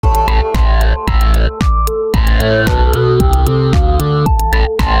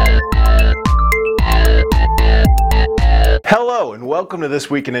welcome to This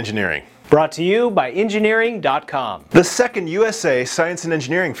Week in Engineering. Brought to you by engineering.com. The second USA Science and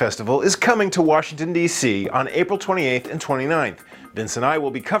Engineering Festival is coming to Washington, D.C. on April 28th and 29th. Vince and I will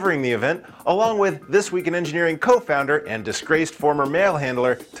be covering the event along with This Week in Engineering co-founder and disgraced former mail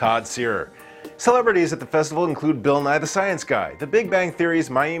handler Todd Searer. Celebrities at the festival include Bill Nye the Science Guy, The Big Bang Theory's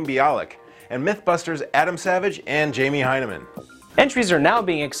Mayim Bialik, and Mythbusters Adam Savage and Jamie Heineman. Entries are now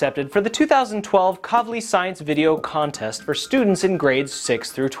being accepted for the 2012 Kavli Science Video Contest for students in grades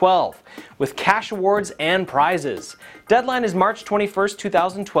 6 through 12, with cash awards and prizes. Deadline is March 21st,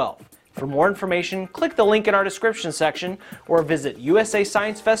 2012. For more information, click the link in our description section or visit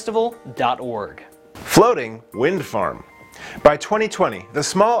usasciencefestival.org. Floating wind farm. By 2020, the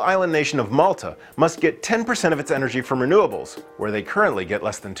small island nation of Malta must get 10% of its energy from renewables, where they currently get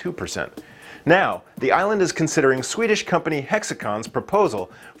less than 2%. Now, the island is considering Swedish company Hexicon's proposal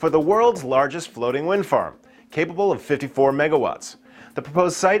for the world's largest floating wind farm, capable of 54 megawatts. The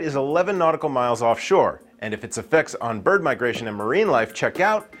proposed site is 11 nautical miles offshore, and if its effects on bird migration and marine life check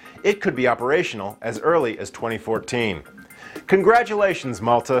out, it could be operational as early as 2014. Congratulations,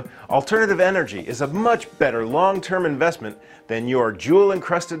 Malta! Alternative energy is a much better long-term investment than your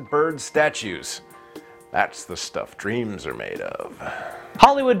jewel-encrusted bird statues. That's the stuff dreams are made of.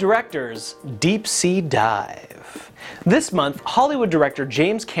 Hollywood directors deep sea dive. This month, Hollywood director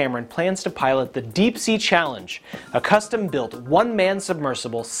James Cameron plans to pilot the Deep Sea Challenge, a custom-built one-man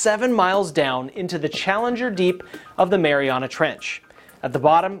submersible 7 miles down into the Challenger Deep of the Mariana Trench. At the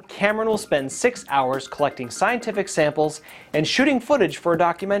bottom, Cameron will spend 6 hours collecting scientific samples and shooting footage for a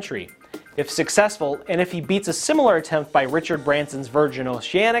documentary. If successful, and if he beats a similar attempt by Richard Branson's Virgin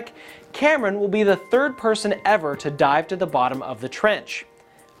Oceanic, Cameron will be the third person ever to dive to the bottom of the trench.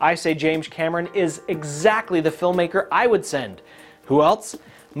 I say James Cameron is exactly the filmmaker I would send. Who else?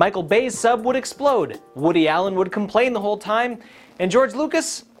 Michael Bay's sub would explode, Woody Allen would complain the whole time, and George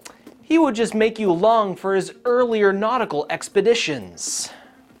Lucas? He would just make you long for his earlier nautical expeditions.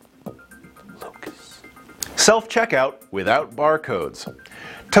 Lucas. Self-checkout without barcodes.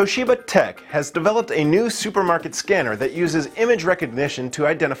 Toshiba Tech has developed a new supermarket scanner that uses image recognition to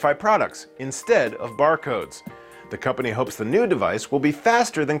identify products instead of barcodes. The company hopes the new device will be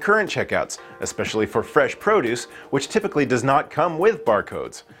faster than current checkouts, especially for fresh produce, which typically does not come with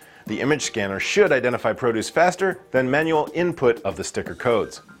barcodes. The image scanner should identify produce faster than manual input of the sticker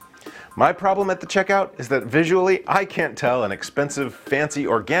codes. My problem at the checkout is that visually I can't tell an expensive, fancy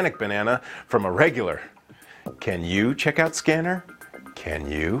organic banana from a regular. Can you, checkout scanner?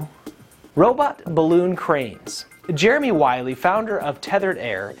 Can you? Robot balloon cranes. Jeremy Wiley, founder of Tethered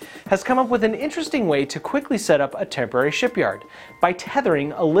Air, has come up with an interesting way to quickly set up a temporary shipyard by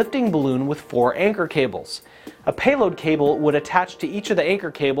tethering a lifting balloon with 4 anchor cables. A payload cable would attach to each of the anchor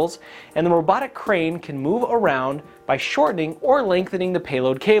cables, and the robotic crane can move around by shortening or lengthening the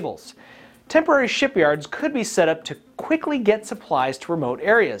payload cables. Temporary shipyards could be set up to quickly get supplies to remote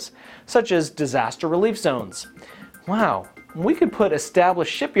areas, such as disaster relief zones. Wow, we could put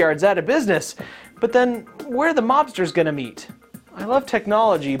established shipyards out of business, but then where are the mobsters gonna meet? I love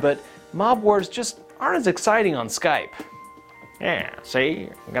technology, but mob wars just aren't as exciting on Skype. Yeah, see,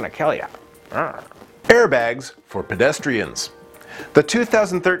 I'm gonna kill ya. Airbags for pedestrians. The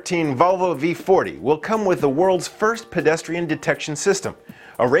 2013 Volvo V40 will come with the world's first pedestrian detection system,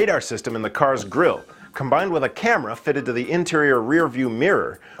 a radar system in the car's grille, combined with a camera fitted to the interior rear-view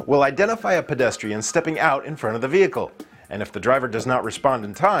mirror, will identify a pedestrian stepping out in front of the vehicle. And if the driver does not respond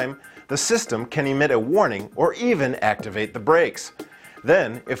in time, the system can emit a warning or even activate the brakes.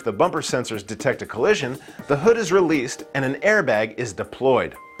 Then, if the bumper sensors detect a collision, the hood is released and an airbag is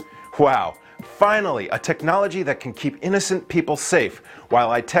deployed. Wow, finally a technology that can keep innocent people safe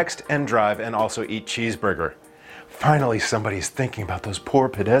while I text and drive and also eat cheeseburger. Finally somebody's thinking about those poor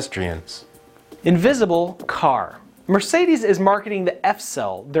pedestrians. Invisible car. Mercedes is marketing the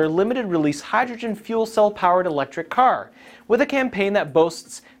F-Cell, their limited release hydrogen fuel cell powered electric car, with a campaign that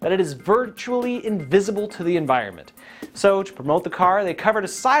boasts that it is virtually invisible to the environment. So to promote the car, they covered a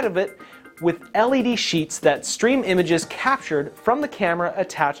side of it with LED sheets that stream images captured from the camera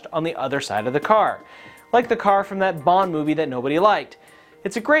attached on the other side of the car, like the car from that Bond movie that nobody liked.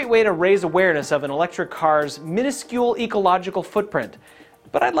 It's a great way to raise awareness of an electric car's minuscule ecological footprint,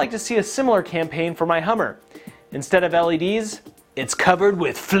 but I'd like to see a similar campaign for my Hummer. Instead of LEDs, it's covered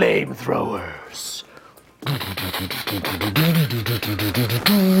with flamethrowers.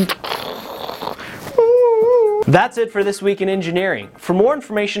 That's it for This Week in Engineering. For more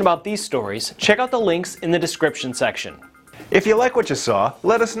information about these stories, check out the links in the description section. If you like what you saw,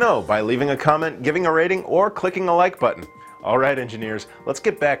 let us know by leaving a comment, giving a rating, or clicking the like button. Alright engineers, let's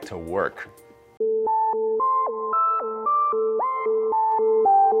get back to work.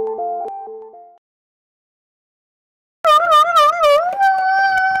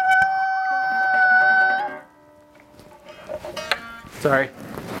 Sorry,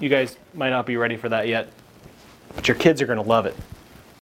 you guys might not be ready for that yet, but your kids are going to love it.